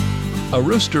A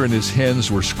rooster and his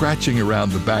hens were scratching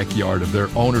around the backyard of their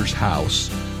owner's house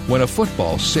when a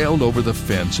football sailed over the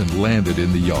fence and landed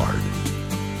in the yard.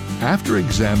 After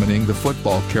examining the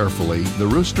football carefully, the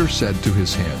rooster said to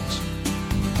his hens,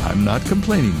 "I'm not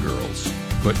complaining, girls,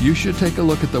 but you should take a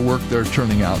look at the work they're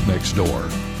turning out next door."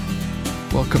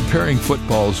 Well, comparing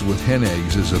footballs with hen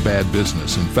eggs is a bad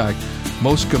business. In fact,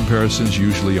 most comparisons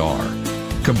usually are.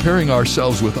 Comparing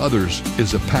ourselves with others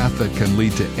is a path that can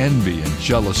lead to envy and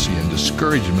jealousy and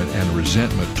discouragement and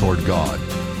resentment toward God.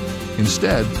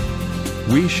 Instead,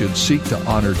 we should seek to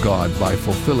honor God by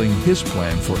fulfilling His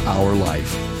plan for our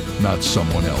life, not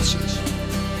someone else's.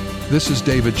 This is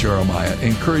David Jeremiah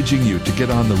encouraging you to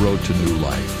get on the road to new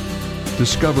life.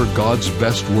 Discover God's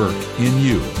best work in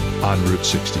you on Route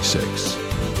 66.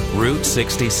 Route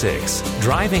 66,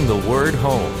 driving the word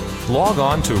home. Log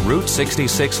on to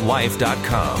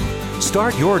Route66Life.com.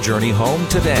 Start your journey home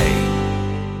today.